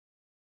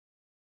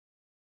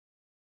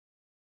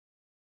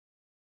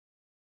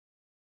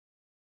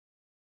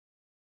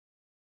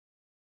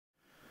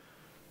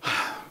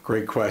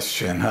Great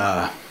question.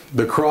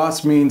 The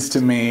cross means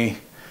to me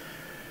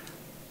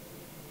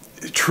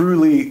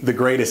truly the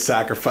greatest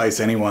sacrifice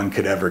anyone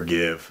could ever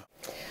give.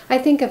 I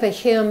think of a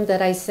hymn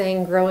that I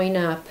sang growing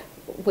up,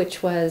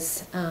 which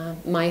was,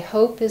 "My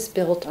hope is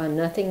built on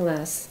nothing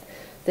less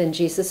than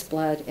Jesus'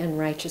 blood and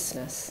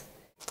righteousness."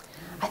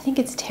 I think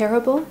it's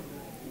terrible,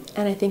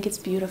 and I think it's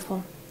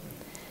beautiful.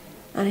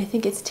 And I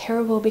think it's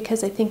terrible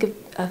because I think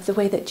of the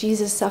way that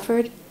Jesus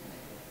suffered,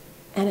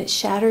 and it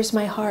shatters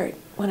my heart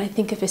when I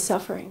think of his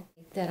suffering.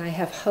 That I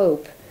have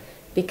hope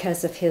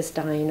because of his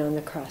dying on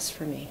the cross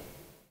for me.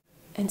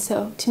 And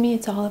so, to me,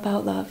 it's all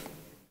about love.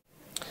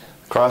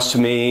 Cross to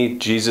me,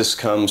 Jesus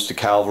comes to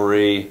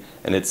Calvary,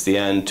 and it's the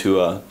end to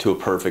a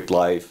perfect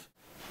life.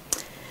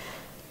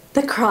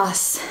 The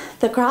cross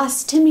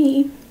to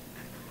me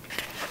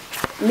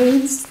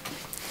means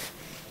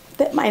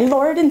that my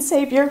Lord and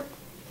Savior,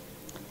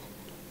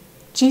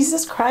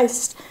 Jesus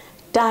Christ,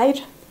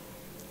 died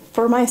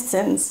for my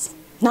sins.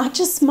 Not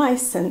just my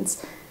sins,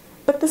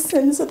 but the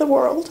sins of the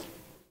world.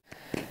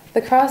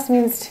 The cross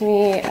means to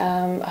me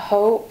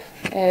hope.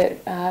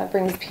 It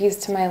brings peace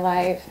to my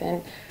life.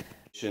 And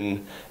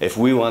if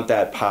we want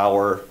that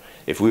power,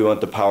 if we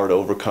want the power to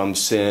overcome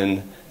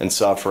sin and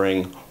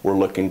suffering, we're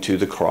looking to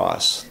the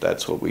cross.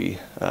 That's what we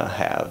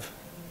have.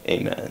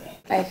 Amen.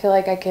 I feel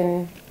like I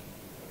can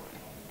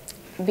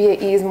be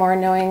at ease more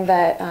knowing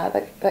that,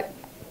 that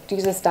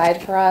Jesus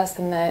died for us,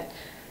 and that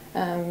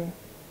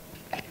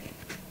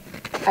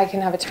I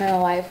can have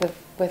eternal life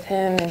with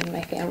him and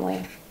my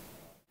family.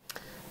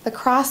 The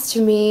cross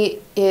to me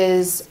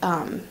is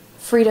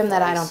freedom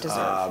that I don't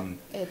deserve.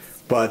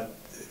 But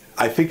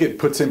I think it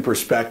puts in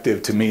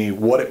perspective to me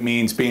what it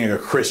means being a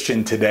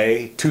Christian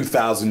today,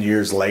 2,000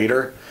 years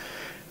later,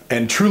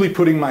 and truly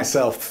putting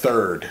myself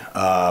third.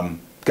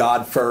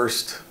 God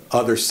first,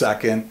 others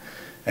second,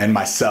 and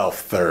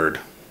myself third.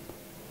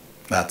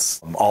 That's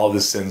all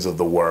the sins of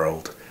the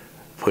world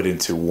put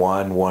into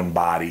one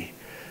body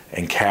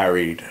and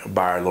carried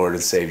by our Lord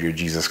and Savior,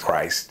 Jesus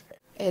Christ.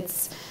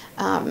 It's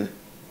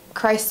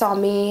Christ saw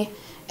me,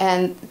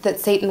 and that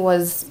Satan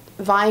was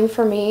vying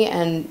for me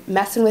and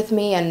messing with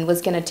me and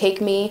was going to take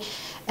me,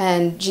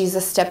 and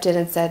Jesus stepped in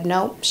and said,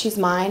 "No, she's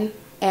mine,"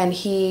 and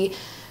he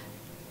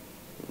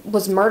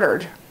was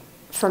murdered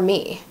for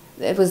me.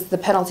 It was the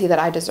penalty that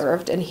I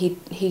deserved, and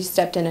he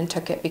stepped in and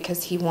took it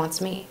because he wants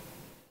me.